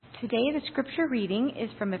Today the scripture reading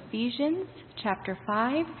is from Ephesians chapter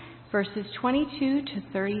 5, verses 22 to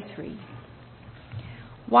 33.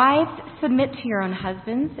 Wives, submit to your own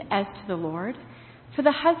husbands as to the Lord. For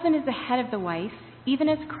the husband is the head of the wife, even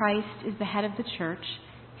as Christ is the head of the church,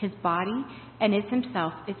 his body, and is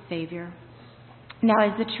himself its Savior.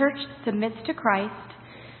 Now as the church submits to Christ,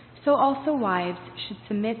 so also wives should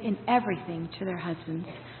submit in everything to their husbands.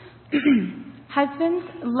 Husbands,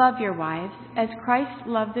 love your wives, as Christ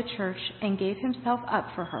loved the church and gave himself up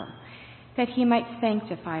for her, that he might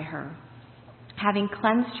sanctify her, having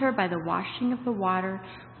cleansed her by the washing of the water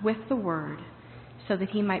with the word, so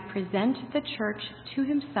that he might present the church to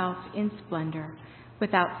himself in splendor,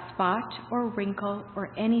 without spot or wrinkle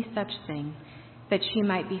or any such thing, that she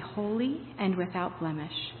might be holy and without blemish.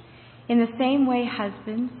 In the same way,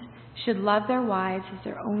 husbands should love their wives as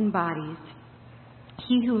their own bodies.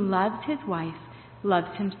 He who loves his wife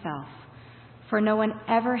loves himself. For no one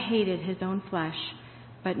ever hated his own flesh,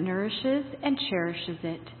 but nourishes and cherishes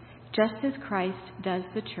it, just as Christ does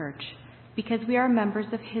the church, because we are members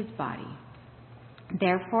of his body.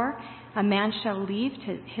 Therefore, a man shall leave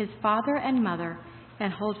his father and mother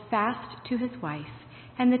and hold fast to his wife,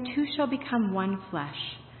 and the two shall become one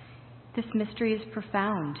flesh. This mystery is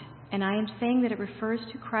profound, and I am saying that it refers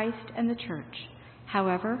to Christ and the church.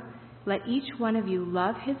 However, let each one of you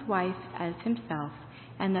love his wife as himself,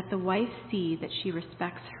 and let the wife see that she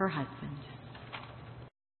respects her husband.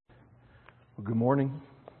 Well, good morning.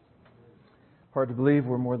 Hard to believe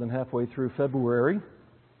we're more than halfway through February.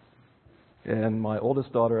 And my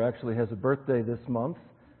oldest daughter actually has a birthday this month.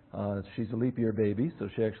 She's a leap year baby, so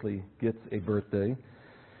she actually gets a birthday.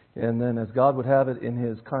 And then as God would have it in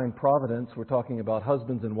his kind providence, we're talking about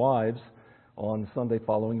husbands and wives on Sunday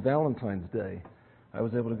following Valentine's Day. I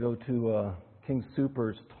was able to go to King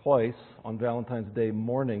Soopers twice on Valentine's Day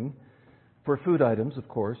morning for food items, of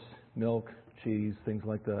course, milk, cheese, things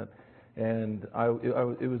like that. And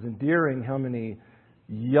it was endearing how many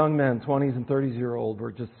young men, 20s and 30s-year-old,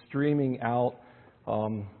 were just streaming out.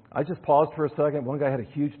 I just paused for a second. One guy had a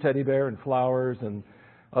huge teddy bear and flowers, and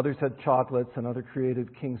others had chocolates and other creative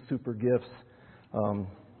King Sooper gifts.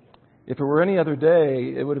 If it were any other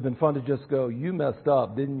day, it would have been fun to just go, "You messed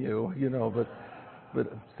up, didn't you?" But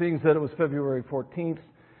seeing that it was February 14th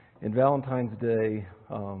and Valentine's Day,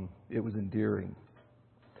 it was endearing.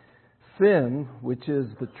 Sin, which is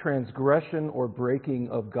the transgression or breaking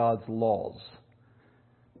of God's laws,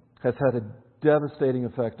 has had a devastating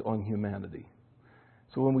effect on humanity.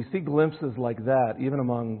 So when we see glimpses like that, even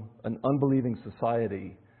among an unbelieving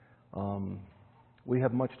society, we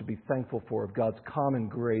have much to be thankful for of God's common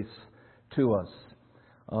grace to us.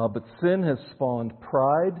 But sin has spawned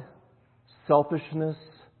pride, selfishness,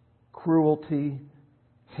 cruelty,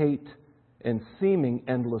 hate, and seeming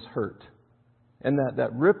endless hurt. And that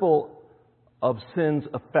ripple of sin's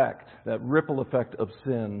effect, that ripple effect of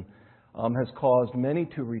sin, has caused many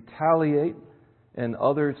to retaliate and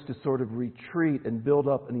others to sort of retreat and build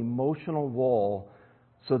up an emotional wall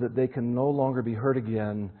so that they can no longer be hurt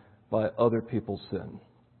again by other people's sin.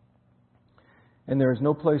 And there is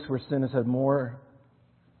no place where sin has had more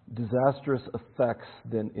disastrous effects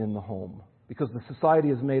than in the home, because the society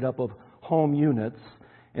is made up of home units,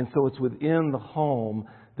 and so it's within the home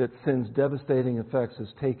that sin's devastating effects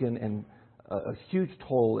has taken a huge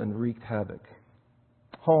toll and wreaked havoc.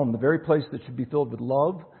 Home, the very place that should be filled with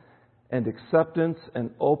love and acceptance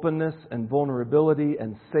and openness and vulnerability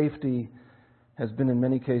and safety, has been in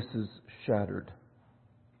many cases shattered.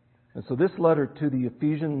 And so this letter to the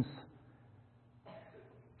Ephesians,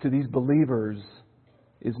 to these believers,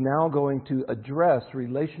 is now going to address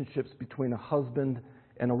relationships between a husband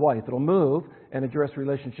and a wife. It'll move and address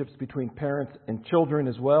relationships between parents and children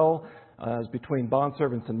as well as between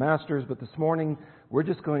bondservants and masters. But this morning, we're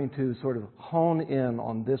just going to sort of hone in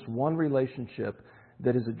on this one relationship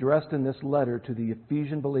that is addressed in this letter to the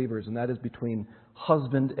Ephesian believers, and that is between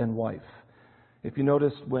husband and wife. If you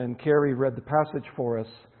noticed when Carrie read the passage for us,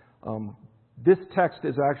 this text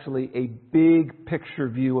is actually a big picture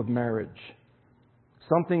view of marriage.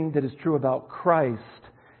 Something that is true about Christ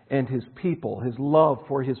and his people, his love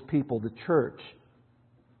for his people, the church.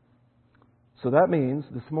 So that means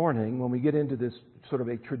this morning, when we get into this sort of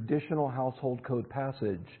a traditional household code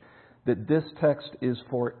passage, that this text is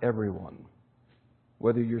for everyone.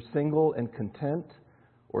 Whether you're single and content,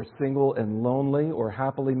 or single and lonely, or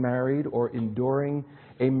happily married, or enduring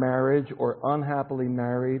a marriage, or unhappily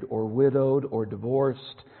married, or widowed, or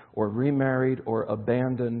divorced, or remarried, or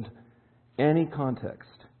abandoned, any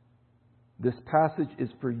context. This passage is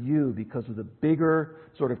for you because of the bigger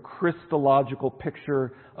sort of Christological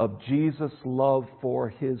picture of Jesus' love for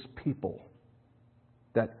his people.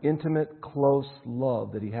 that intimate, close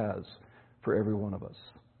love that He has for every one of us.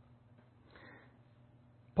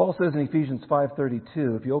 Paul says in Ephesians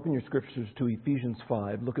 5:32, if you open your scriptures to Ephesians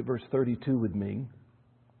 5, look at verse 32 with me.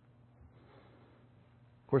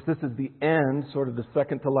 Of course, this is the end, sort of the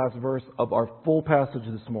second to last verse of our full passage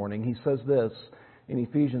this morning. He says this in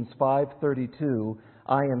Ephesians 5:32,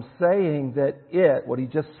 I am saying that it, what he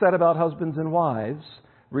just said about husbands and wives,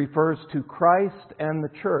 refers to Christ and the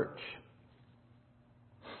church.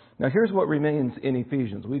 Now here's what remains in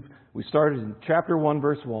Ephesians. We started in chapter 1,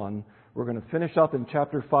 verse 1. We're going to finish up in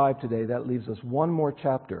chapter 5 today. That leaves us one more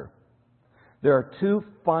chapter. There are two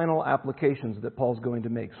final applications that Paul's going to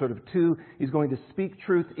make. He's going to speak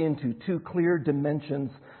truth into two clear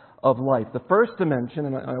dimensions of life. The first dimension,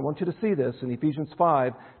 and I want you to see this in Ephesians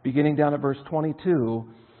 5, beginning down at verse 22,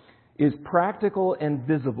 is practical and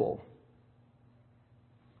visible.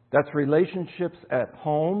 That's relationships at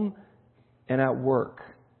home and at work.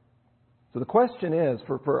 So the question is,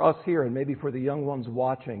 for us here and maybe for the young ones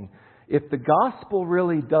watching, if the gospel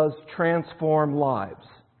really does transform lives,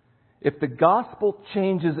 if the gospel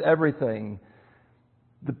changes everything,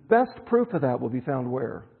 the best proof of that will be found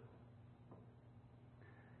where?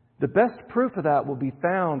 The best proof of that will be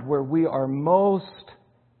found where we are most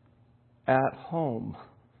at home.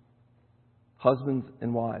 Husbands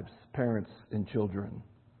and wives, parents and children.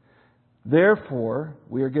 Therefore,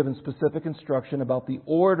 we are given specific instruction about the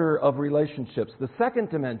order of relationships. The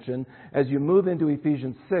second dimension, as you move into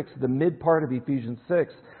Ephesians 6, the mid part of Ephesians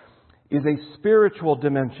 6, is a spiritual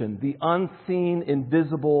dimension, the unseen,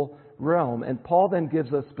 invisible realm. And Paul then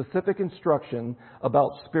gives us specific instruction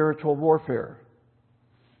about spiritual warfare.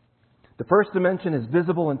 The first dimension is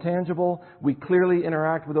visible and tangible. We clearly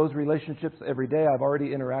interact with those relationships every day. I've already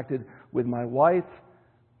interacted with my wife,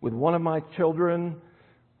 with one of my children.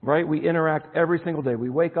 Right? We interact every single day. We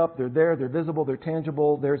wake up, they're there, they're visible, they're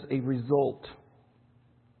tangible, there's a result.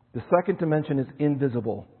 The second dimension is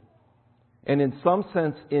invisible. And in some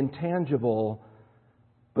sense, intangible.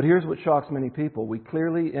 But here's what shocks many people. We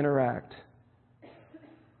clearly interact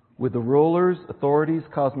with the rulers, authorities,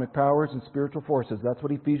 cosmic powers, and spiritual forces. That's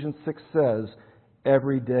what Ephesians 6 says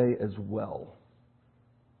every day as well.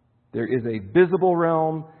 There is a visible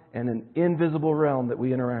realm and an invisible realm that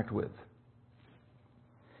we interact with.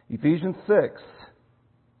 Ephesians 6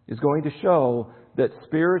 is going to show that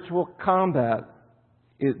spiritual combat,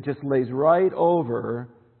 it just lays right over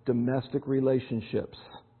domestic relationships.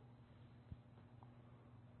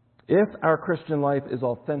 If our Christian life is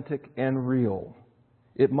authentic and real,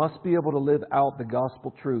 it must be able to live out the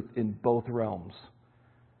gospel truth in both realms,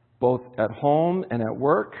 both at home and at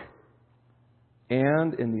work,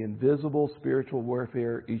 and in the invisible spiritual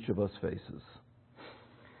warfare each of us faces.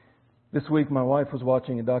 This week, my wife was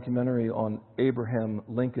watching a documentary on Abraham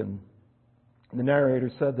Lincoln. The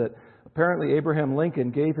narrator said that apparently Abraham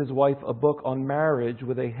Lincoln gave his wife a book on marriage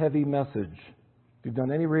with a heavy message. If you've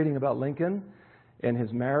done any reading about Lincoln and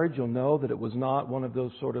his marriage, you'll know that it was not one of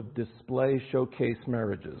those sort of display showcase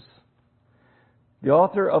marriages. The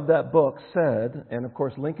author of that book said, and of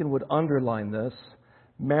course Lincoln would underline this,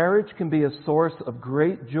 marriage can be a source of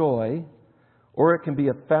great joy, or it can be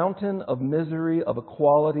a fountain of misery of a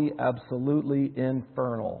quality absolutely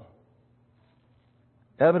infernal.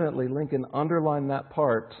 Evidently, Lincoln underlined that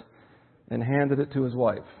part and handed it to his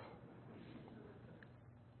wife.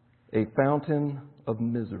 A fountain of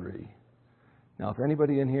misery. Now, if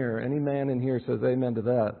anybody in here, any man in here says amen to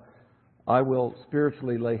that, I will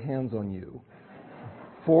spiritually lay hands on you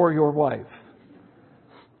for your wife.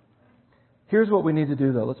 Here's what we need to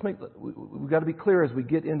do, though. We've got to be clear as we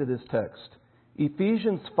get into this text.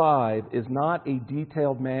 Ephesians 5 is not a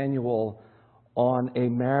detailed manual on a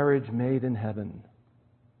marriage made in heaven.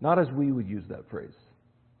 Not as we would use that phrase.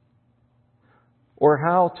 Or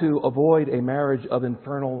how to avoid a marriage of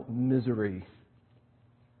infernal misery.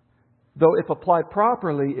 Though if applied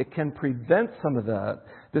properly, it can prevent some of that.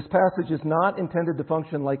 This passage is not intended to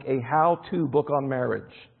function like a how-to book on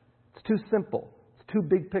marriage. It's too simple. It's too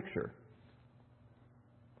big picture.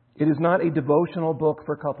 It is not a devotional book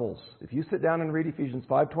for couples. If you sit down and read Ephesians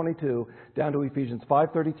 5:22 down to Ephesians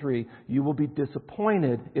 5:33, you will be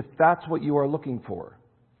disappointed if that's what you are looking for.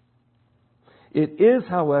 It is,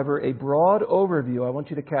 however, a broad overview. I want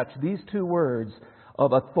you to catch these two words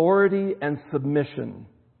of authority and submission.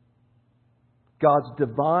 God's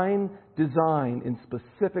divine design in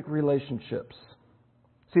specific relationships.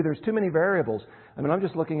 See, there's too many variables. I mean, I'm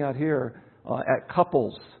just looking out here at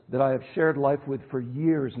couples that I have shared life with for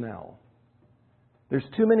years now. There's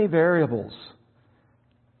too many variables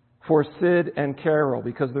for Sid and Carol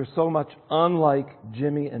because they're so much unlike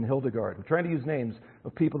Jimmy and Hildegard. I'm trying to use names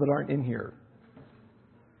of people that aren't in here.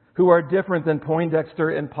 who are different than Poindexter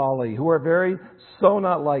and Polly, who are very so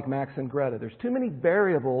not like Max and Greta. There's too many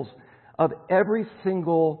variables of every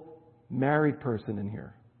single married person in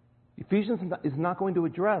here. Ephesians is not going to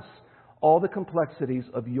address all the complexities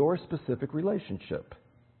of your specific relationship.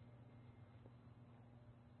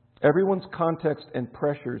 Everyone's context and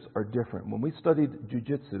pressures are different. When we studied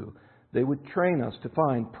jiu-jitsu, they would train us to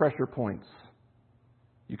find pressure points.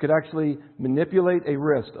 You could actually manipulate a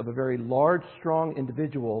wrist of a very large, strong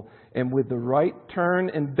individual, and with the right turn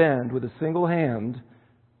and bend with a single hand,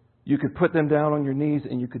 you could put them down on your knees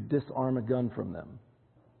and you could disarm a gun from them.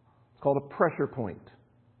 It's called a pressure point.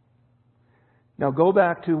 Now go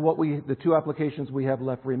back to the two applications we have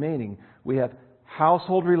left remaining. We have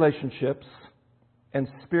household relationships and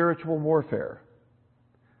spiritual warfare.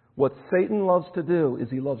 What Satan loves to do is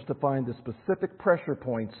he loves to find the specific pressure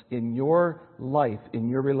points in your life, in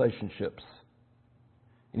your relationships.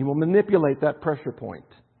 And he will manipulate that pressure point.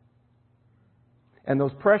 And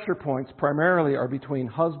those pressure points primarily are between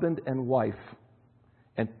husband and wife,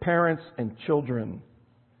 and parents and children,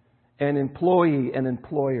 and employee and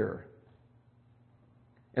employer.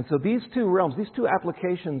 And so these two realms, these two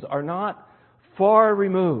applications are not far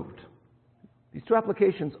removed. These two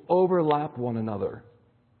applications overlap one another.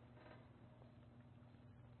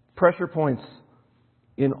 Pressure points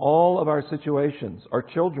in all of our situations are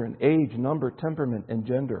children, age, number, temperament, and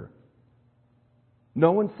gender.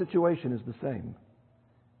 No one's situation is the same.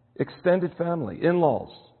 Extended family,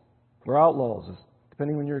 in-laws, or outlaws,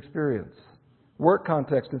 depending on your experience. Work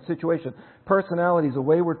context and situation. Personalities, a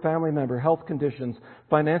wayward family member, health conditions,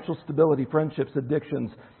 financial stability, friendships,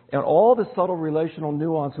 addictions, and all the subtle relational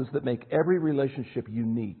nuances that make every relationship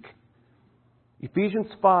unique. Ephesians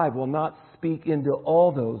 5 will not speak into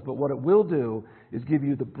all those, but what it will do is give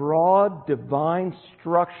you the broad divine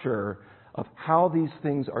structure of how these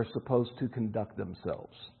things are supposed to conduct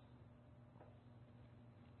themselves.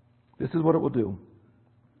 This is what it will do.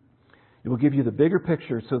 It will give you the bigger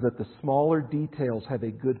picture so that the smaller details have a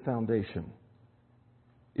good foundation.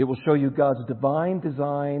 It will show you God's divine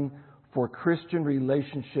design for Christian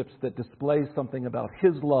relationships that displays something about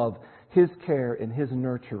His love, His care, and His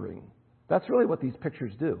nurturing. That's really what these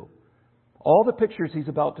pictures do. All the pictures He's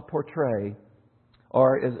about to portray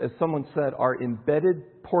are, as someone said, are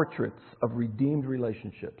embedded portraits of redeemed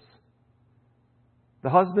relationships. The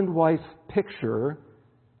husband-wife picture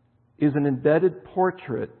is an embedded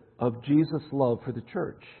portrait of Jesus' love for the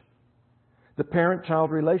church. The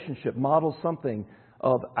parent-child relationship models something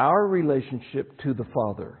of our relationship to the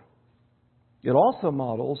Father. It also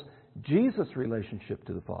models Jesus' relationship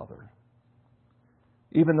to the Father.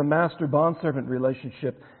 Even the master-bondservant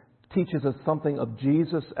relationship teaches us something of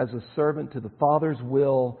Jesus as a servant to the Father's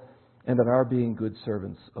will and of our being good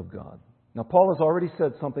servants of God. Now, Paul has already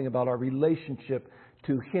said something about our relationship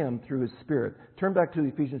to Him through His Spirit. Turn back to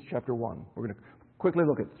Ephesians chapter 1. We're going to quickly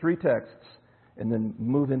look at 3 texts and then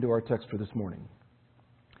move into our text for this morning.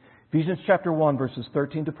 Ephesians chapter 1, verses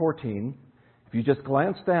 13 to 14. If you just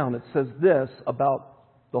glance down, it says this about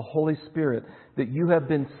the Holy Spirit, that you have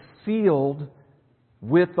been sealed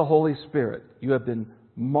with the Holy Spirit. You have been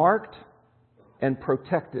marked and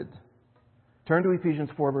protected. Turn to Ephesians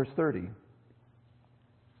 4, verse 30.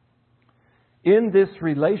 In this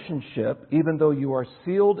relationship, even though you are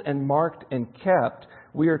sealed and marked and kept,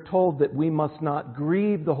 we are told that we must not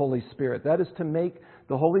grieve the Holy Spirit. That is to make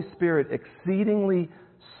the Holy Spirit exceedingly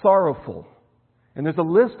sorrowful. And there's a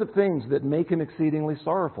list of things that make Him exceedingly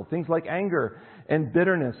sorrowful. Things like anger and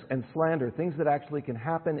bitterness and slander. Things that actually can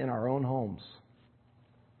happen in our own homes.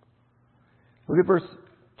 Look at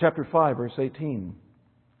chapter 5, verse 18.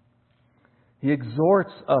 He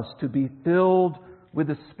exhorts us to be filled with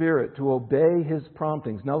the Spirit, to obey His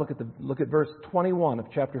promptings. Now look at verse 21 of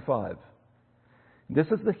chapter 5. This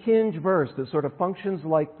is the hinge verse that sort of functions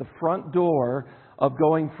like the front door of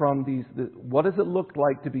going from what does it look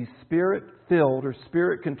like to be Spirit-filled or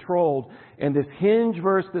Spirit-controlled, and this hinge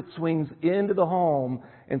verse that swings into the home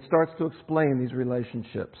and starts to explain these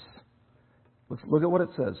relationships. Let's look at what it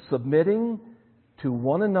says. Submitting to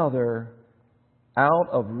one another out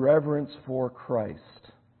of reverence for Christ.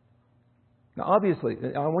 Now, obviously,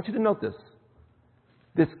 I want you to note this.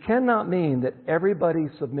 This cannot mean that everybody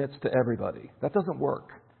submits to everybody. That doesn't work.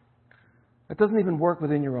 That doesn't even work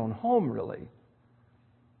within your own home, really.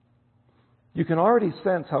 You can already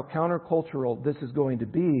sense how countercultural this is going to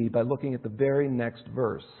be by looking at the very next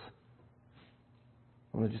verse.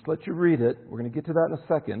 I'm going to just let you read it. We're going to get to that in a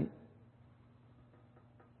second.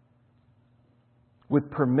 With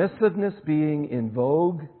permissiveness being in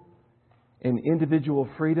vogue and individual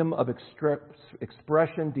freedom of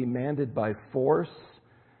expression demanded by force,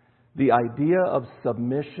 The idea of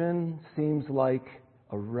submission seems like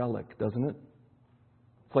a relic, doesn't it?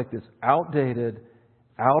 It's like this outdated,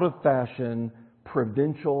 out of fashion,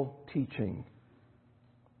 provincial teaching.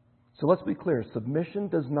 So let's be clear. Submission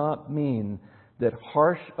does not mean that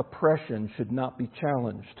harsh oppression should not be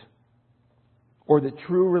challenged, or that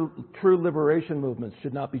true liberation movements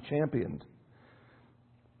should not be championed.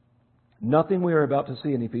 Nothing we are about to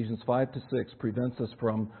see in Ephesians 5 to 6 prevents us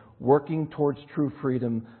from working towards true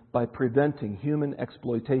freedom by preventing human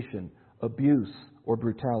exploitation, abuse, or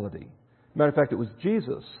brutality. Matter of fact, it was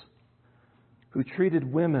Jesus who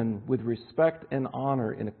treated women with respect and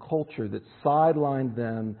honor in a culture that sidelined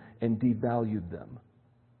them and devalued them.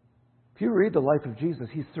 If you read the life of Jesus,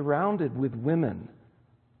 he's surrounded with women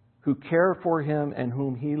who care for him and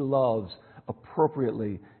whom he loves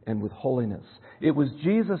appropriately and with holiness. It was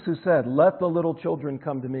Jesus who said, "Let the little children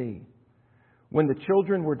come to me." When the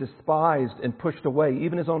children were despised and pushed away,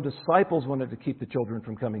 even his own disciples wanted to keep the children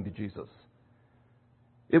from coming to Jesus.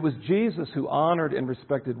 It was Jesus who honored and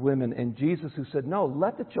respected women, and Jesus who said, "No,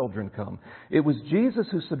 let the children come." It was Jesus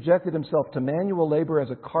who subjected himself to manual labor as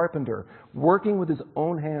a carpenter, working with his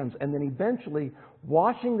own hands, and then eventually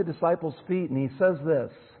washing the disciples' feet. And he says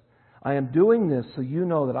this, "I am doing this so you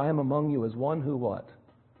know that I am among you as one who" what?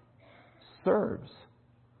 Serves.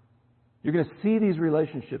 You're going to see these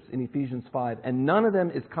relationships in Ephesians 5, and none of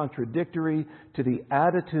them is contradictory to the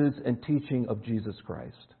attitudes and teaching of Jesus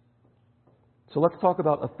Christ. So let's talk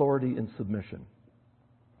about authority and submission.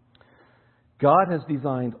 God has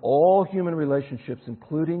designed all human relationships,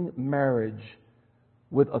 including marriage,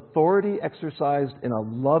 with authority exercised in a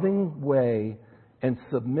loving way and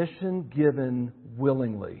submission given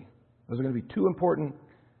willingly. Those are going to be two important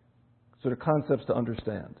sort of concepts to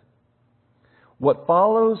understand. What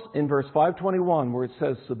follows in verse 521, where it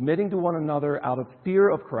says submitting to one another out of fear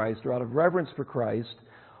of Christ or out of reverence for Christ,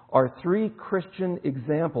 are three Christian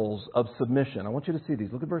examples of submission. I want you to see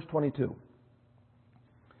these. Look at verse 22.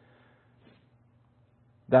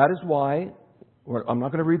 That is why, I'm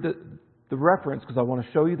not going to read the reference because I want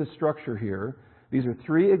to show you the structure here. These are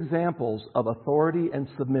three examples of authority and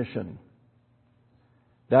submission.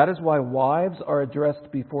 That is why wives are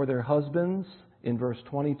addressed before their husbands in verse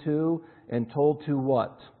 22 and told to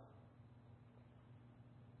what?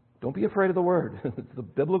 Don't be afraid of the word. It's the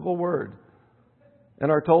biblical word. And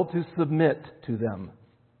are told to submit to them.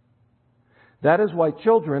 That is why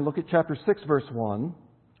children, look at chapter 6, verse 1,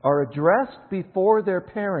 are addressed before their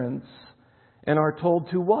parents and are told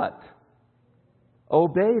to what?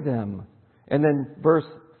 Obey them. And then verse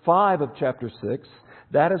 5 of chapter 6,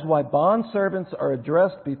 that is why bondservants are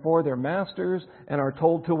addressed before their masters and are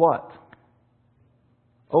told to what?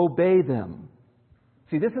 Obey them.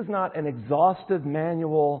 See, this is not an exhaustive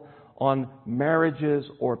manual on marriages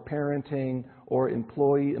or parenting or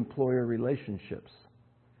employee-employer relationships.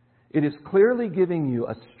 It is clearly giving you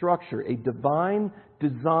a structure, a divine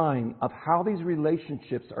design of how these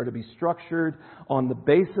relationships are to be structured on the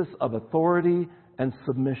basis of authority and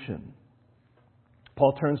submission.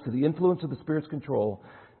 Paul turns to the influence of the Spirit's control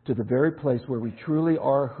to the very place where we truly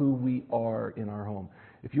are who we are in our home.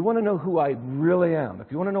 If you want to know who I really am, if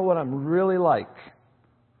you want to know what I'm really like,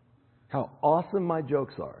 how awesome my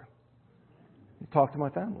jokes are, talk to my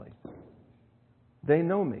family. They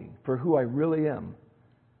know me for who I really am.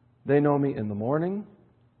 They know me in the morning.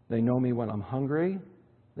 They know me when I'm hungry.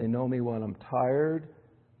 They know me when I'm tired.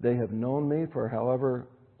 They have known me for however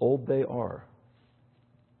old they are.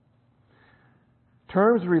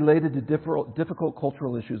 Terms related to difficult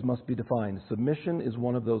cultural issues must be defined. Submission is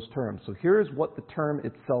one of those terms. So here's what the term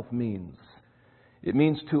itself means. It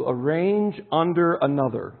means to arrange under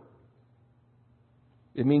another.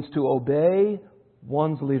 It means to obey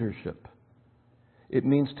one's leadership. It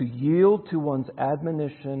means to yield to one's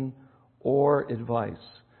admonition or advice.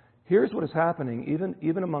 Here's what is happening,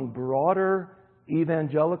 even among broader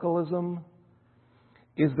evangelicalism,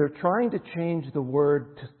 is they're trying to change the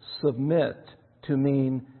word to submit to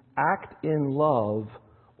mean act in love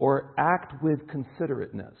or act with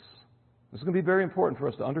considerateness. This is going to be very important for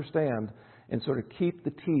us to understand and sort of keep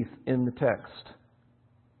the teeth in the text.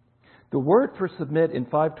 The word for submit in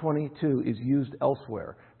 522 is used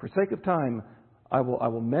elsewhere. For sake of time, I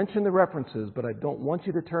will mention the references, but I don't want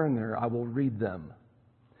you to turn there. I will read them.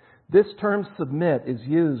 This term submit is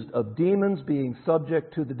used of demons being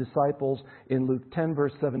subject to the disciples in Luke 10,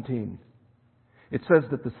 verse 17. It says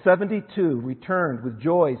that the 72 returned with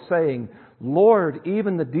joy, saying, "Lord,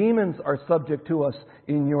 even the demons are subject to us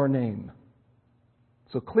in your name."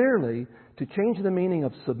 So clearly, to change the meaning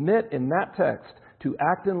of submit in that text to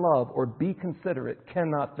act in love or be considerate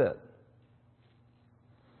cannot fit.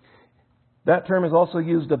 That term is also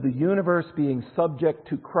used of the universe being subject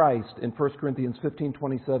to Christ in 1 Corinthians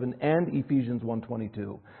 15:27 and Ephesians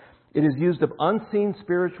 1:22. It is used of unseen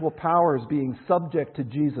spiritual powers being subject to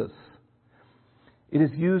Jesus. It is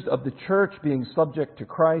used of the church being subject to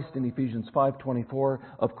Christ in Ephesians 5:24,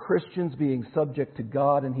 of Christians being subject to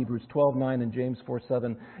God in Hebrews 12:9 and James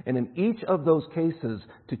 4:7. And in each of those cases,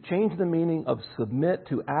 to change the meaning of submit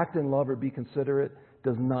to act in love or be considerate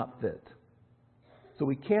does not fit. So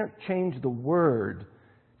we can't change the word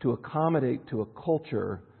to accommodate to a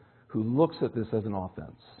culture who looks at this as an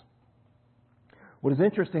offense. What is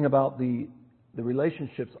interesting about the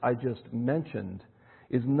relationships I just mentioned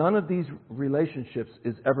is none of these relationships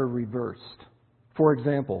is ever reversed. For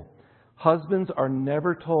example, husbands are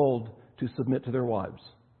never told to submit to their wives,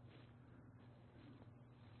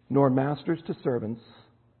 nor masters to servants,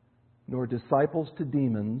 nor disciples to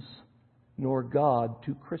demons, nor God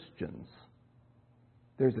to Christians.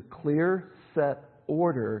 There's a clear set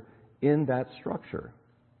order in that structure.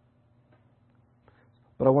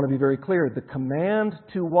 But I want to be very clear. The command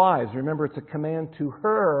to wives, remember it's a command to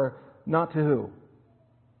her, not to who?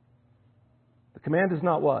 The command is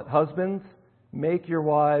not what? Husbands, make your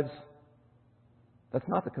wives. That's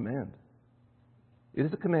not the command. It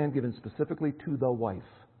is a command given specifically to the wife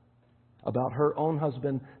about her own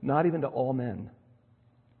husband, not even to all men.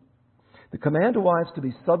 The command to wives to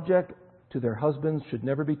be subject to their husbands should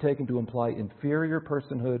never be taken to imply inferior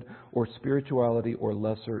personhood or spirituality or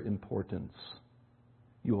lesser importance.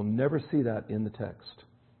 You will never see that in the text.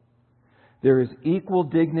 There is equal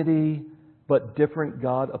dignity, but different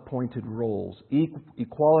God-appointed roles.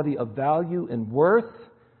 Equality of value and worth,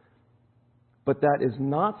 but that is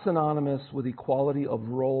not synonymous with equality of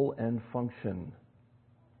role and function.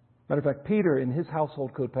 Matter of fact, Peter, in his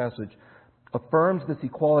household code passage, affirms this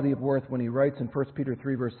equality of worth when he writes in 1 Peter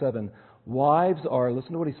 3, verse 7, wives are,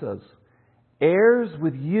 listen to what he says, heirs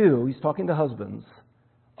with you, he's talking to husbands,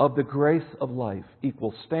 of the grace of life,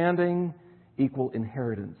 equal standing, equal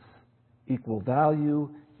inheritance, equal value,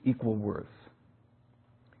 equal worth.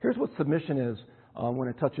 Here's what submission is when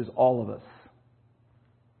it touches all of us.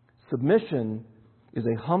 Submission is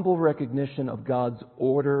a humble recognition of God's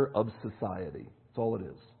order of society. That's all it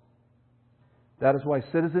is. That is why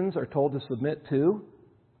citizens are told to submit to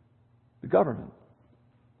the government.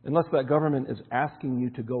 Unless that government is asking you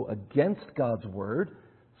to go against God's word,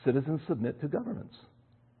 citizens submit to governments.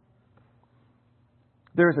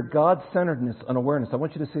 There is a God-centeredness, an awareness. I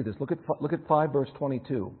want you to see this. Look at 5 verse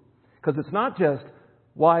 22. Because it's not just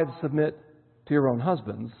wives submit to your own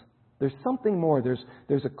husbands. There's something more.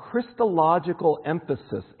 There's a Christological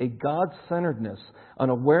emphasis, a God-centeredness, an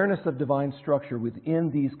awareness of divine structure within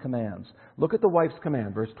these commands. Look at the wife's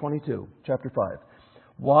command, verse 22, chapter 5.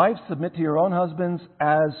 Wives, submit to your own husbands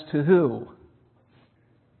as to who?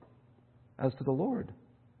 As to the Lord.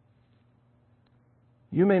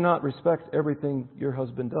 You may not respect everything your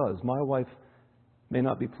husband does. My wife may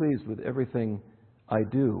not be pleased with everything I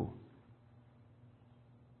do.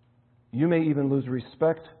 You may even lose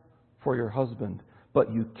respect for your husband,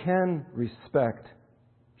 but you can respect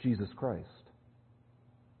Jesus Christ,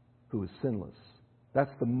 who is sinless.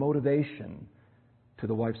 That's the motivation to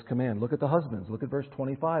the wife's command. Look at the husbands. Look at verse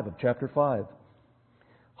 25 of chapter 5.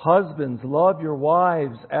 Husbands, love your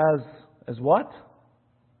wives as what?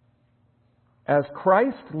 As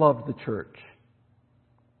Christ loved the church.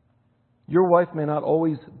 Your wife may not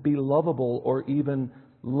always be lovable or even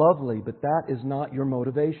lovely, but that is not your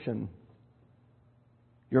motivation.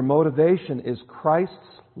 Your motivation is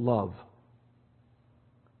Christ's love.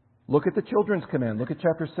 Look at the children's command. Look at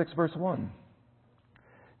chapter 6, verse 1.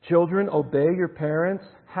 Children, obey your parents.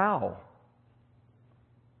 How?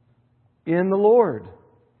 In the Lord.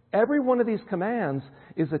 Every one of these commands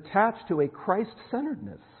is attached to a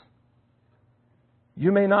Christ-centeredness.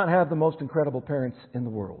 You may not have the most incredible parents in the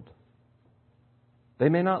world. They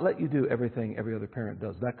may not let you do everything every other parent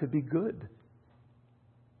does. That could be good.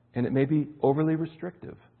 And it may be overly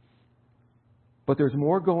restrictive. But there's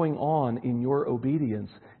more going on in your obedience,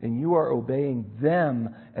 and you are obeying them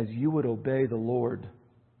as you would obey the Lord.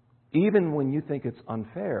 Even when you think it's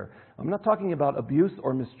unfair. I'm not talking about abuse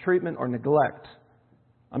or mistreatment or neglect.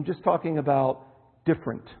 I'm just talking about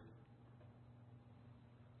different.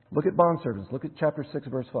 Look at bondservants. Look at chapter 6,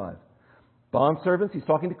 verse 5. Bondservants, he's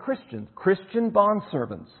talking to Christians. Christian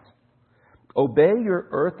bondservants. Obey your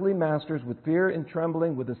earthly masters with fear and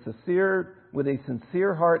trembling, with a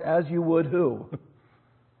sincere heart, as you would who?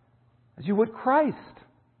 As you would Christ.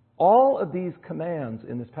 All of these commands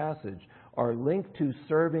in this passage are linked to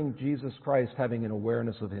serving Jesus Christ, having an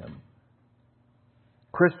awareness of Him.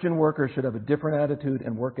 Christian workers should have a different attitude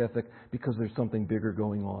and work ethic because there's something bigger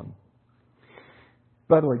going on.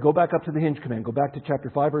 By the way, go back up to the hinge command. Go back to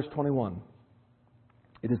chapter 5, verse 21.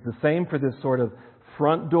 It is the same for this sort of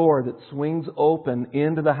front door that swings open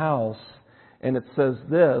into the house. And it says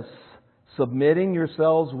this, submitting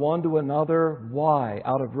yourselves one to another. Why?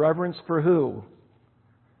 Out of reverence for who?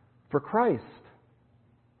 For Christ.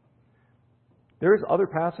 There's other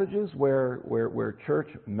passages where church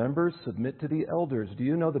members submit to the elders. Do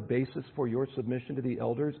you know the basis for your submission to the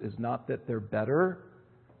elders is not that they're better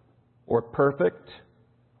or perfect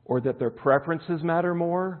or that their preferences matter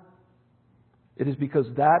more? It is because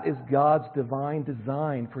that is God's divine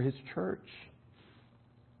design for His church.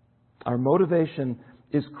 Our motivation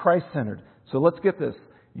is Christ-centered. So let's get this.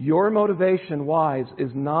 Your motivation, wives, is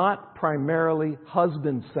not primarily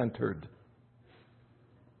husband-centered.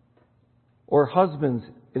 Or husbands,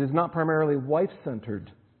 it is not primarily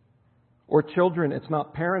wife-centered. Or children, it's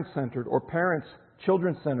not parent-centered. Or parents,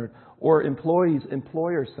 children-centered. Or employees,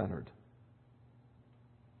 employer-centered.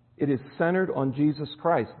 It is centered on Jesus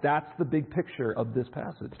Christ. That's the big picture of this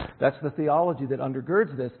passage. That's the theology that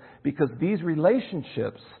undergirds this, because these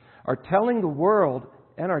relationships are telling the world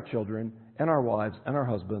and our children and our wives and our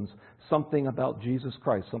husbands something about Jesus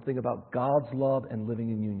Christ, something about God's love and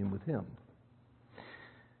living in union with Him.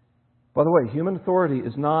 By the way, human authority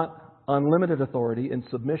is not unlimited authority, and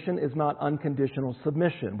submission is not unconditional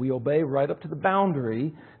submission. We obey right up to the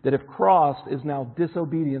boundary that, if crossed, is now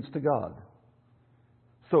disobedience to God.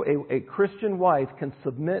 So a Christian wife can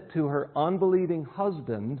submit to her unbelieving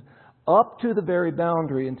husband up to the very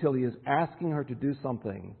boundary until he is asking her to do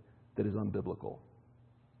something that is unbiblical.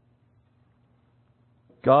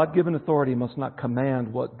 God-given authority must not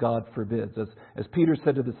command what God forbids. As Peter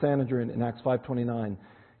said to the Sanhedrin in Acts 5:29,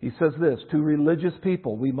 he says this, to religious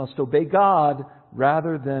people, we must obey God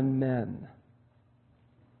rather than men.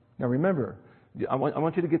 Now remember, I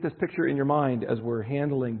want you to get this picture in your mind as we're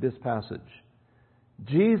handling this passage.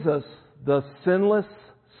 Jesus, the sinless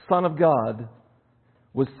Son of God,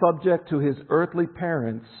 was subject to His earthly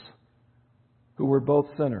parents who were both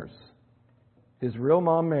sinners. His real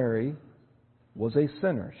mom, Mary, was a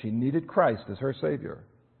sinner. She needed Christ as her Savior.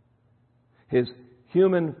 His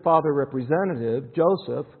human father representative,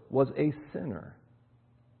 Joseph, was a sinner.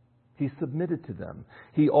 He submitted to them.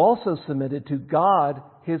 He also submitted to God,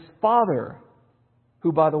 His Father,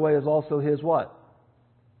 who, by the way, is also His what?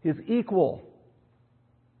 His equal.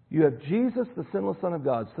 You have Jesus, the sinless Son of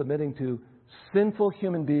God, submitting to sinful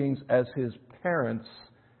human beings as His parents,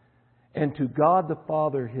 and to God the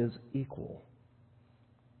Father, His equal.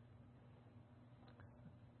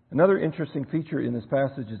 Another interesting feature in this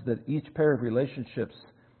passage is that each pair of relationships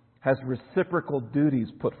has reciprocal duties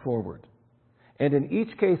put forward. And in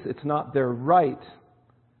each case, it's not their right,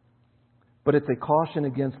 but it's a caution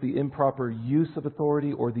against the improper use of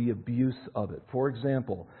authority or the abuse of it. For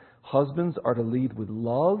example, husbands are to lead with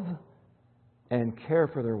love and care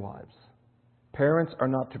for their wives. Parents are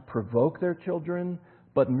not to provoke their children,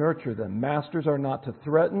 but nurture them. Masters are not to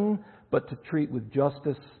threaten, but to treat with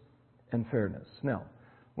justice and fairness. Now,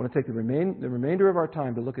 I want to take the remainder of our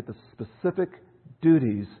time to look at the specific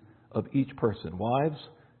duties of each person, wives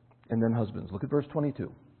and then husbands. Look at verse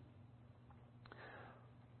 22.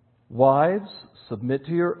 Wives, submit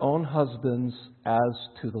to your own husbands as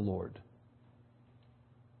to the Lord.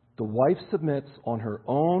 The wife submits on her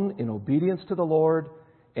own in obedience to the Lord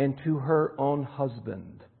and to her own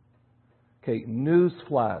husband. Okay, news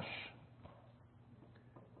flash.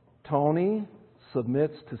 Tony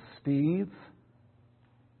submits to Steve.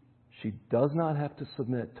 She does not have to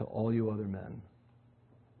submit to all you other men.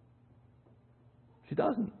 She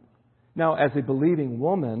doesn't. Now, as a believing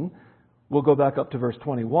woman, we'll go back up to verse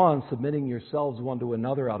 21, submitting yourselves one to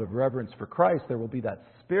another out of reverence for Christ. There will be that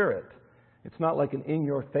spirit. It's not like an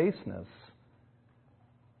in-your-faceness.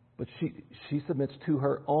 But she submits to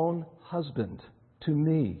her own husband, to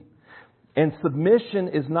me. And submission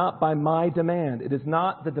is not by my demand. It is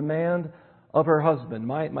not the demand of her husband.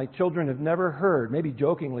 My children have never heard, maybe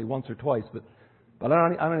jokingly once or twice, but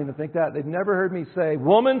I don't even think that. They've never heard me say,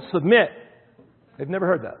 woman, submit. They've never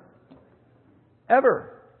heard that.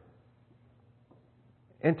 Ever.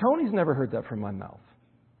 And Tony's never heard that from my mouth.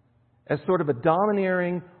 As sort of a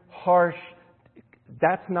domineering, harsh,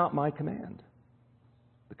 that's not my command.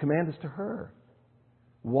 The command is to her.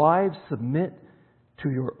 Wives, submit to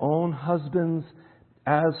your own husbands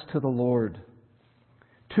as to the Lord.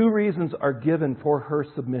 Two reasons are given for her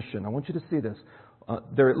submission. I want you to see this.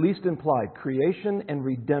 They're at least implied. Creation and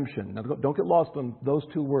redemption. Now, don't get lost on those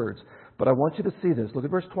two words. But I want you to see this. Look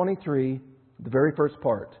at verse 23, the very first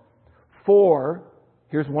part. For,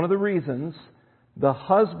 here's one of the reasons, the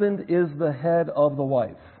husband is the head of the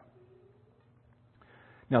wife.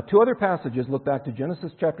 Now, two other passages look back to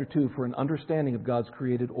Genesis chapter 2 for an understanding of God's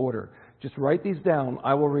created order. Just write these down.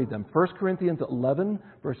 I will read them. 1 Corinthians 11,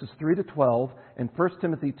 verses 3 to 12, and 1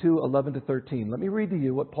 Timothy 2, 11 to 13. Let me read to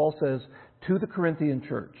you what Paul says to the Corinthian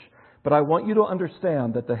church. But I want you to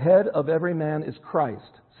understand that the head of every man is Christ.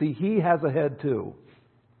 See, he has a head too.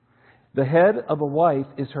 The head of a wife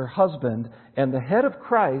is her husband, and the head of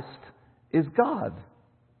Christ is God.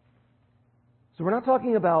 So we're not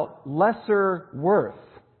talking about lesser worth.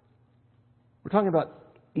 We're talking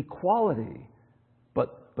about equality,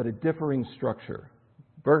 but a differing structure.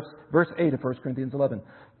 Verse 8 of 1 Corinthians 11.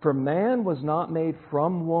 For man was not made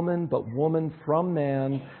from woman, but woman from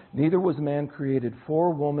man. Neither was man created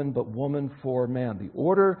for woman, but woman for man.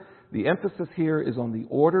 The emphasis here is on the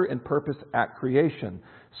order and purpose at creation.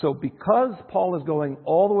 So because Paul is going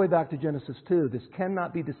all the way back to Genesis 2, this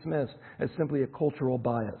cannot be dismissed as simply a cultural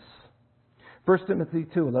bias. 1 Timothy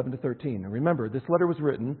 2, 11 to 13. And remember, this letter was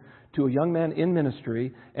written to a young man in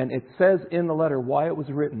ministry, and it says in the letter why it was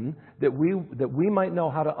written, that we might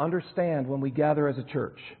know how to understand when we gather as a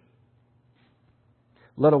church.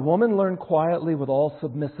 Let a woman learn quietly with all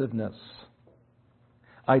submissiveness.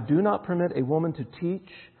 I do not permit a woman to teach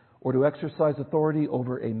or to exercise authority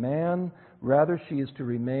over a man. Rather, she is to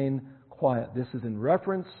remain quiet. This is in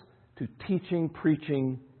reference to teaching,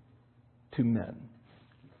 preaching to men.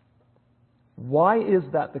 Why is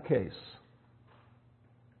that the case?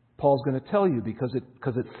 Paul's going to tell you because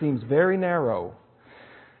it seems very narrow.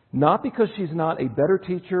 Not because she's not a better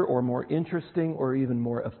teacher or more interesting or even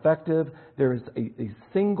more effective. There is a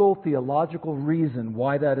single theological reason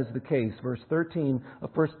why that is the case. Verse 13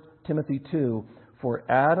 of 1 Timothy 2, for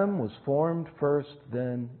Adam was formed first,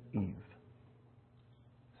 then Eve.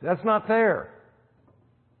 That's not fair.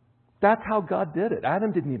 That's how God did it.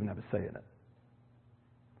 Adam didn't even have a say in it.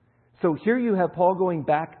 So here you have Paul going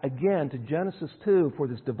back again to Genesis 2 for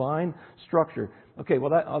this divine structure. Okay, well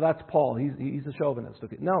that's Paul. He's a chauvinist.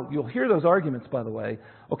 Okay, no, you'll hear those arguments, by the way.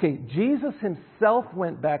 Okay, Jesus himself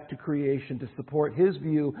went back to creation to support his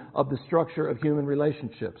view of the structure of human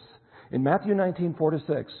relationships. In Matthew 19, 4 to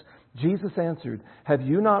 6, Jesus answered, have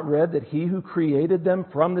you not read that he who created them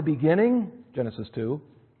from the beginning, Genesis 2,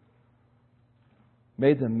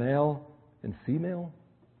 made them male and female?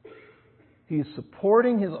 He is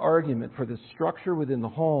supporting his argument for this structure within the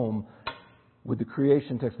home with the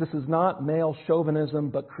creation text. This is not male chauvinism,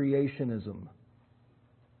 but creationism.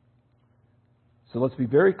 So let's be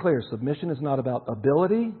very clear. Submission is not about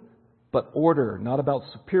ability, but order. Not about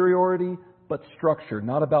superiority, but structure.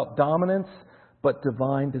 Not about dominance, but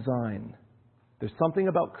divine design. There's something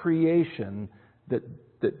about creation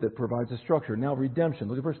that provides a structure. Now, redemption.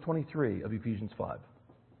 Look at verse 23 of Ephesians 5.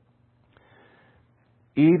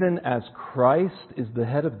 Even as Christ is the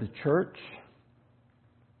head of the church.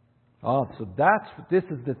 So this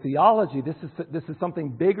is the theology. This is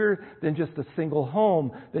something bigger than just a single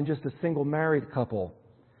home, than just a single married couple.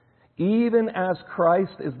 Even as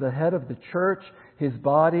Christ is the head of the church, his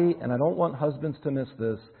body, and I don't want husbands to miss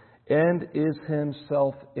this, and is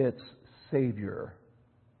himself its Savior.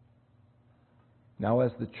 Now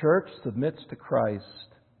as the church submits to Christ,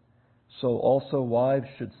 so also wives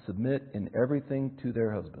should submit in everything to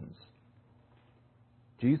their husbands.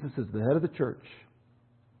 Jesus is the head of the church.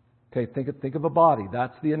 Okay, think of a body.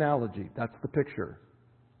 That's the analogy. That's the picture.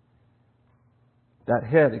 That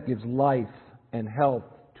head, it gives life and health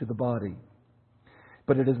to the body.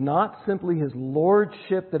 But it is not simply his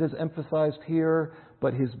lordship that is emphasized here,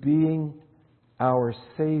 but his being our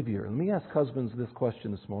Savior. Let me ask husbands this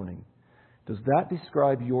question this morning. Does that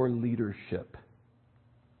describe your leadership?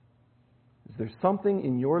 Is there something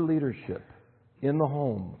in your leadership in the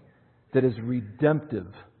home that is redemptive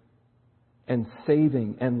and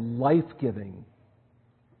saving and life-giving?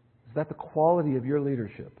 Is that the quality of your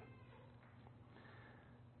leadership?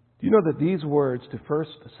 Do you know that these words to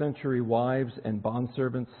first century wives and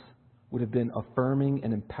bondservants would have been affirming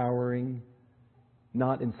and empowering,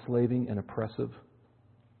 not enslaving and oppressive?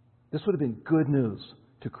 This would have been good news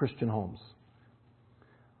to Christian homes.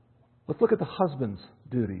 Let's look at the husband's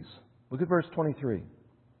duties. Look at verse 23. And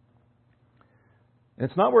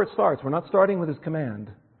it's not where it starts. We're not starting with his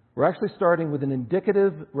command. We're actually starting with an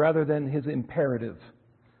indicative rather than his imperative.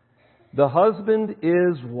 The husband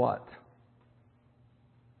is what?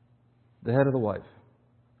 The head of the wife.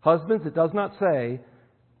 Husbands, it does not say,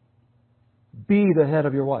 be the head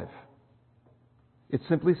of your wife. It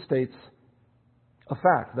simply states a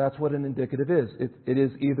fact. That's what an indicative is. It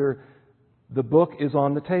is either the book is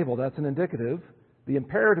on the table. That's an indicative. The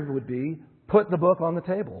imperative would be, put the book on the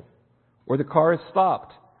table. Or the car is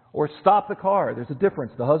stopped. Or stop the car. There's a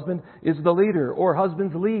difference. The husband is the leader. Or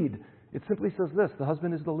husbands lead It simply says this: the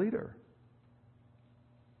husband is the leader.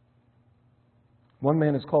 One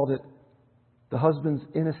man has called it the husband's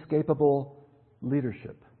inescapable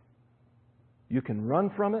leadership. You can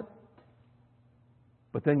run from it,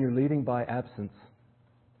 but then you're leading by absence.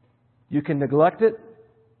 You can neglect it,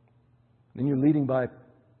 then you're leading by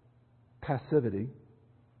passivity.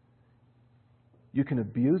 You can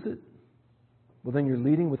abuse it, well, then you're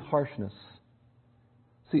leading with harshness.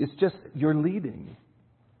 See, it's just you're leading.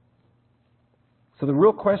 So the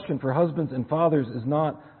real question for husbands and fathers is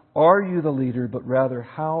not, are you the leader, but rather,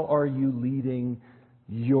 how are you leading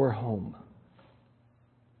your home?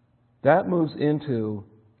 That moves into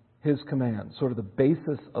his command, sort of the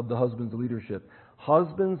basis of the husband's leadership.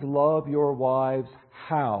 Husbands, love your wives.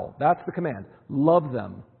 How? That's the command. Love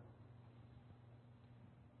them.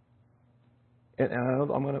 And I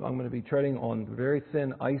know I'm going to be treading on very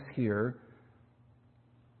thin ice here.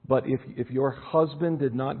 But if your husband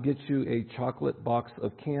did not get you a chocolate box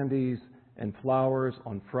of candies and flowers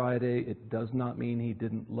on Friday, it does not mean he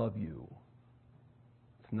didn't love you.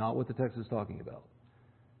 It's not what the text is talking about.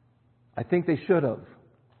 I think they should have.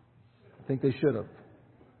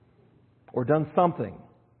 Or done something.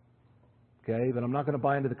 Okay? But I'm not going to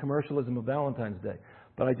buy into the commercialism of Valentine's Day.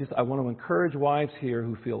 But I want to encourage wives here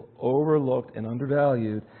who feel overlooked and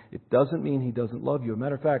undervalued. It doesn't mean he doesn't love you. As a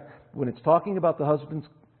matter of fact, when it's talking about the husband's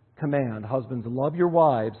command, husbands, love your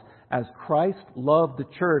wives as Christ loved the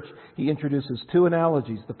church, he introduces two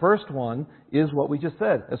analogies. The first one is what we just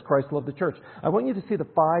said, as Christ loved the church. I want you to see the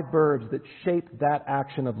 5 verbs that shape that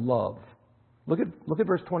action of love. Look at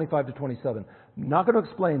verse 25 to 27. I'm not going to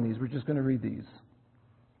explain these. We're just going to read these.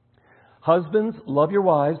 Husbands, love your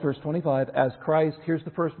wives, verse 25, as Christ, here's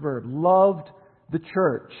the first verb, loved the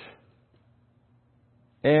church.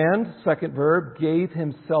 And, second verb, gave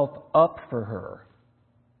himself up for her.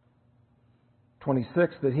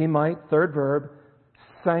 26, that he might, third verb,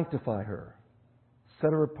 sanctify her.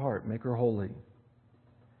 Set her apart, make her holy.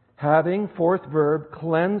 Having, fourth verb,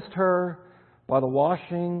 cleansed her by the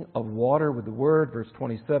washing of water with the word, verse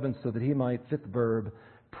 27, so that he might, fifth verb,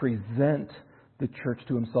 present the church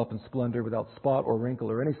to himself in splendor, without spot or wrinkle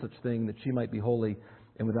or any such thing, that she might be holy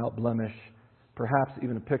and without blemish. Perhaps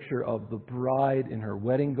even a picture of the bride in her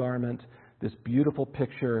wedding garment, this beautiful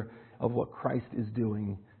picture of what Christ is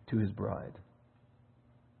doing to his bride.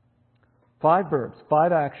 5 verbs,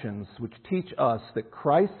 5 actions which teach us that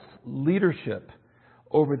Christ's leadership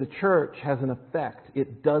over the church has an effect.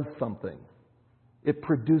 It does something. It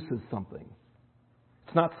produces something.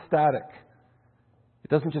 It's not static. It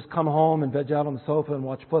doesn't just come home and veg out on the sofa and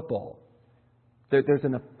watch football. There's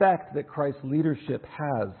an effect that Christ's leadership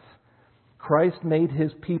has. Christ made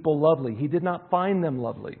his people lovely. He did not find them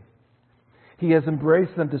lovely. He has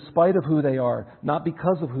embraced them despite of who they are, not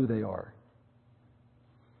because of who they are.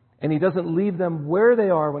 And he doesn't leave them where they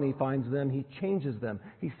are when he finds them. He changes them.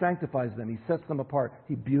 He sanctifies them. He sets them apart.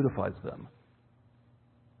 He beautifies them.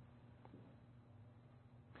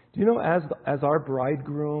 Do you know, as our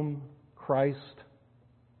bridegroom, Christ,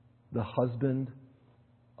 the husband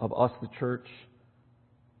of us, the church,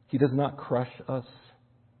 he does not crush us,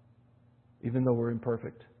 even though we're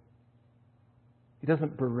imperfect. He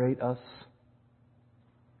doesn't berate us.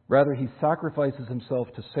 Rather, he sacrifices himself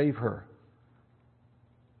to save her.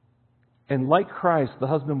 And like Christ, the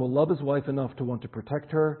husband will love his wife enough to want to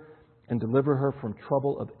protect her and deliver her from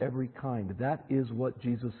trouble of every kind. That is what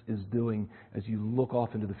Jesus is doing as you look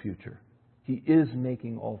off into the future. He is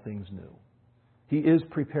making all things new. He is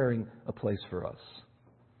preparing a place for us.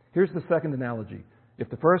 Here's the second analogy. If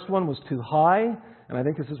the first one was too high, and I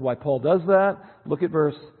think this is why Paul does that, look at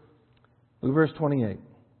verse 28.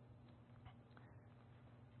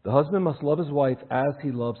 The husband must love his wife as he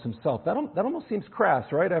loves himself. That almost seems crass,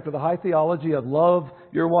 right? After the high theology of love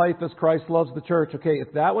your wife as Christ loves the church. Okay,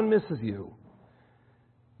 if that one misses you,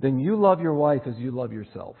 then you love your wife as you love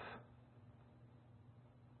yourself.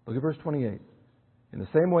 Look at verse 28. In the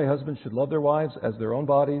same way, husbands should love their wives as their own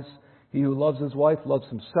bodies. He who loves his wife loves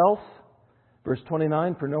himself. Verse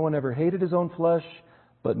 29, for no one ever hated his own flesh,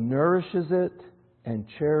 but nourishes it and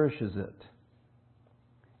cherishes it.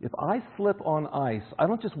 If I slip on ice, I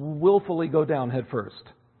don't just willfully go down head first.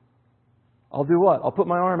 I'll do what? I'll put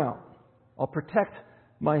my arm out. I'll protect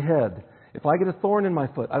my head. If I get a thorn in my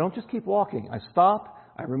foot, I don't just keep walking. I stop.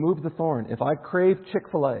 I remove the thorn. If I crave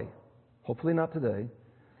Chick-fil-A, hopefully not today,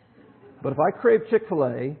 but if I crave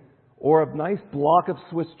Chick-fil-A or a nice block of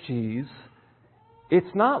Swiss cheese,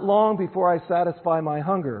 it's not long before I satisfy my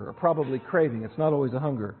hunger, or probably craving. It's not always a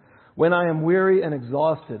hunger. When I am weary and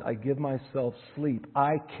exhausted, I give myself sleep.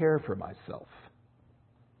 I care for myself.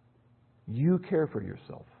 You care for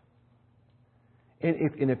yourself.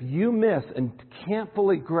 And if you miss and can't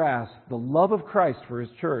fully grasp the love of Christ for His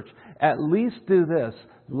church, at least do this.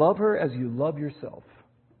 Love her as you love yourself.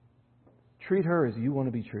 Treat her as you want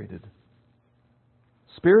to be treated.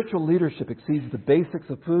 Spiritual leadership exceeds the basics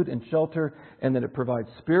of food and shelter, and that it provides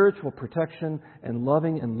spiritual protection and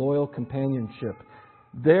loving and loyal companionship.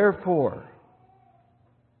 Therefore,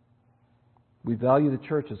 we value the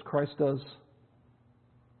church as Christ does,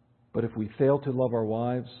 but if we fail to love our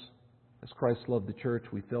wives as Christ loved the church,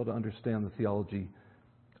 we fail to understand the theology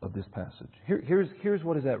of this passage. Here's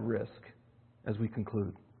what is at risk as we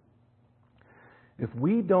conclude. If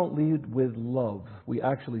we don't lead with love, we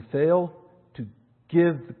actually fail to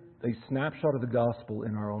give a snapshot of the gospel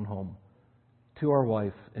in our own home to our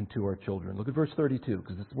wife and to our children. Look at verse 32,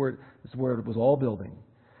 because this is where it was all building.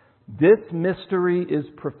 This mystery is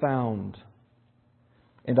profound.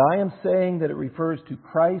 And I am saying that it refers to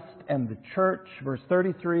Christ and the church. Verse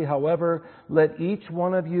 33, however, let each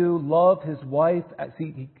one of you love his wife.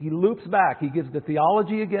 He loops back. He gives the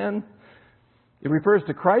theology again. It refers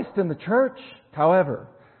to Christ and the church. However,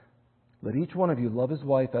 let each one of you love his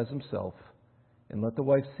wife as himself, and let the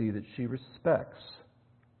wife see that she respects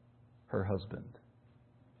her husband.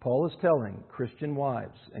 Paul is telling Christian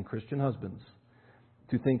wives and Christian husbands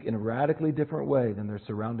to think in a radically different way than their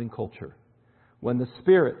surrounding culture. When the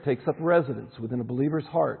Spirit takes up residence within a believer's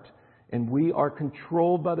heart and we are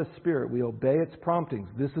controlled by the Spirit, we obey its promptings.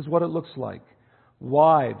 This is what it looks like.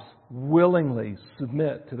 Wives willingly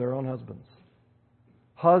submit to their own husbands.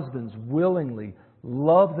 Husbands willingly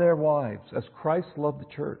love their wives as Christ loved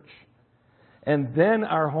the church. And then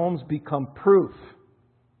our homes become proof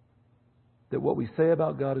that what we say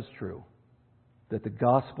about God is true, that the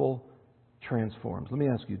gospel transforms. Let me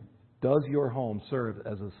ask you, does your home serve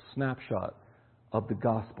as a snapshot of the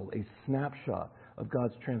gospel, a snapshot of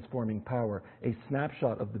God's transforming power, a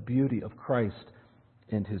snapshot of the beauty of Christ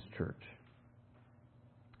and His church?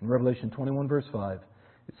 In Revelation 21, verse 5,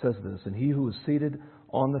 it says this, and He who was seated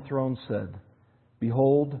on the throne said,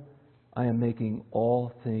 behold, I am making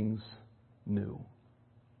all things new.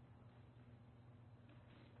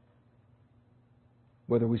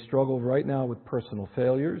 Whether we struggle right now with personal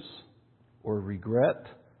failures, or regret,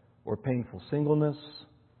 or painful singleness,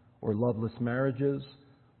 or loveless marriages,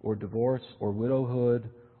 or divorce, or widowhood,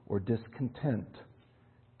 or discontent,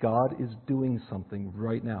 God is doing something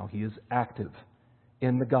right now. He is active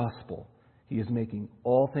in the gospel. He is making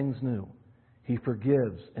all things new. He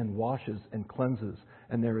forgives and washes and cleanses,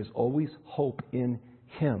 and there is always hope in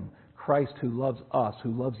Him. Christ who loves us,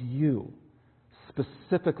 who loves you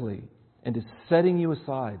specifically, and is setting you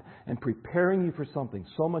aside and preparing you for something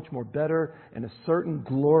so much more better and a certain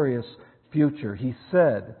glorious future. He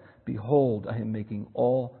said, behold, I am making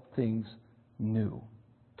all things new.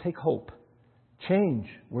 Take hope. Change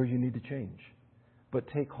where you need to change. But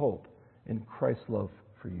take hope in Christ's love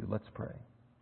for you. Let's pray.